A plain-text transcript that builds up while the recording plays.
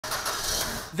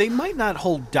They might not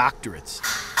hold doctorates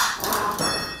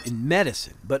in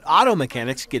medicine, but auto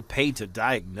mechanics get paid to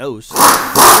diagnose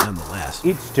nonetheless.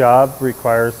 Each job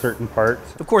requires certain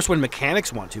parts. Of course, when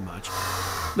mechanics want too much,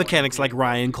 mechanics like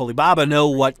Ryan Kolibaba know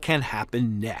what can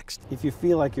happen next. If you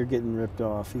feel like you're getting ripped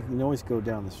off, you can always go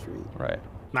down the street. Right.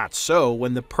 Not so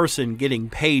when the person getting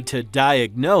paid to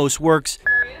diagnose works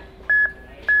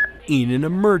in an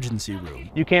emergency room.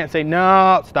 You can't say,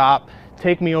 no, stop,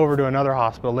 take me over to another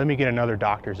hospital, let me get another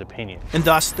doctor's opinion. And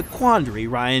thus the quandary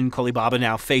Ryan Kolibaba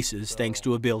now faces thanks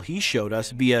to a bill he showed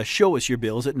us via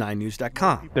showusyourbills at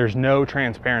 9news.com. There's no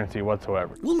transparency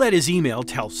whatsoever. We'll let his email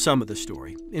tell some of the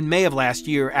story. In May of last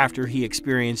year, after he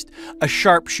experienced a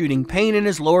sharp shooting pain in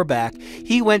his lower back,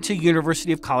 he went to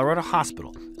University of Colorado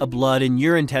Hospital. A blood and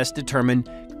urine test determined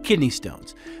kidney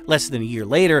stones. Less than a year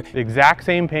later, The exact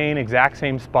same pain, exact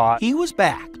same spot. he was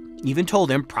back. Even told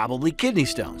him probably kidney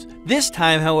stones. This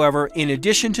time, however, in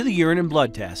addition to the urine and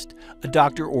blood test, a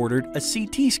doctor ordered a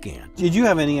CT scan. Did you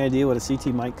have any idea what a CT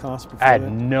might cost before I had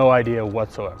that? no idea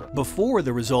whatsoever. Before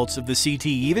the results of the CT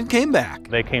even came back.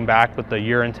 They came back with the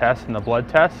urine test and the blood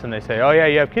test, and they say, oh yeah,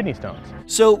 you have kidney stones.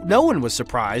 So no one was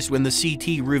surprised when the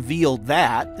CT revealed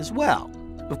that as well.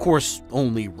 Of course,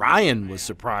 only Ryan was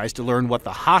surprised to learn what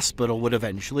the hospital would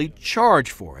eventually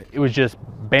charge for it. It was just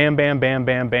bam, bam, bam,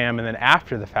 bam, bam, and then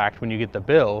after the fact, when you get the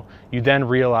bill, you then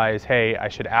realize, hey, I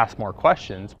should ask more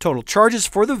questions. Total charges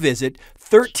for the visit,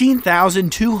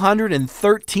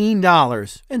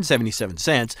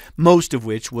 $13,213.77, most of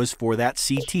which was for that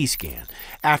CT scan.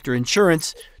 After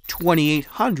insurance,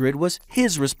 $2,800 was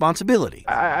his responsibility.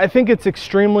 I think it's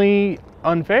extremely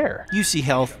unfair. UC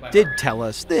Health did tell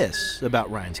us this about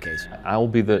Ryan's case. I will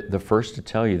be the first to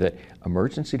tell you that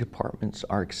emergency departments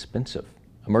are expensive.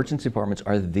 Emergency departments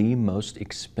are the most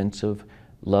expensive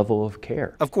level of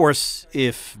care. Of course,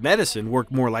 if medicine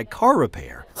worked more like car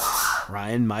repair,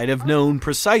 Ryan might have known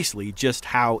precisely just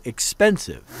how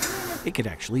expensive it could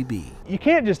actually be. You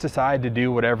can't just decide to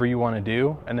do whatever you want to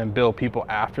do and then bill people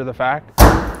after the fact.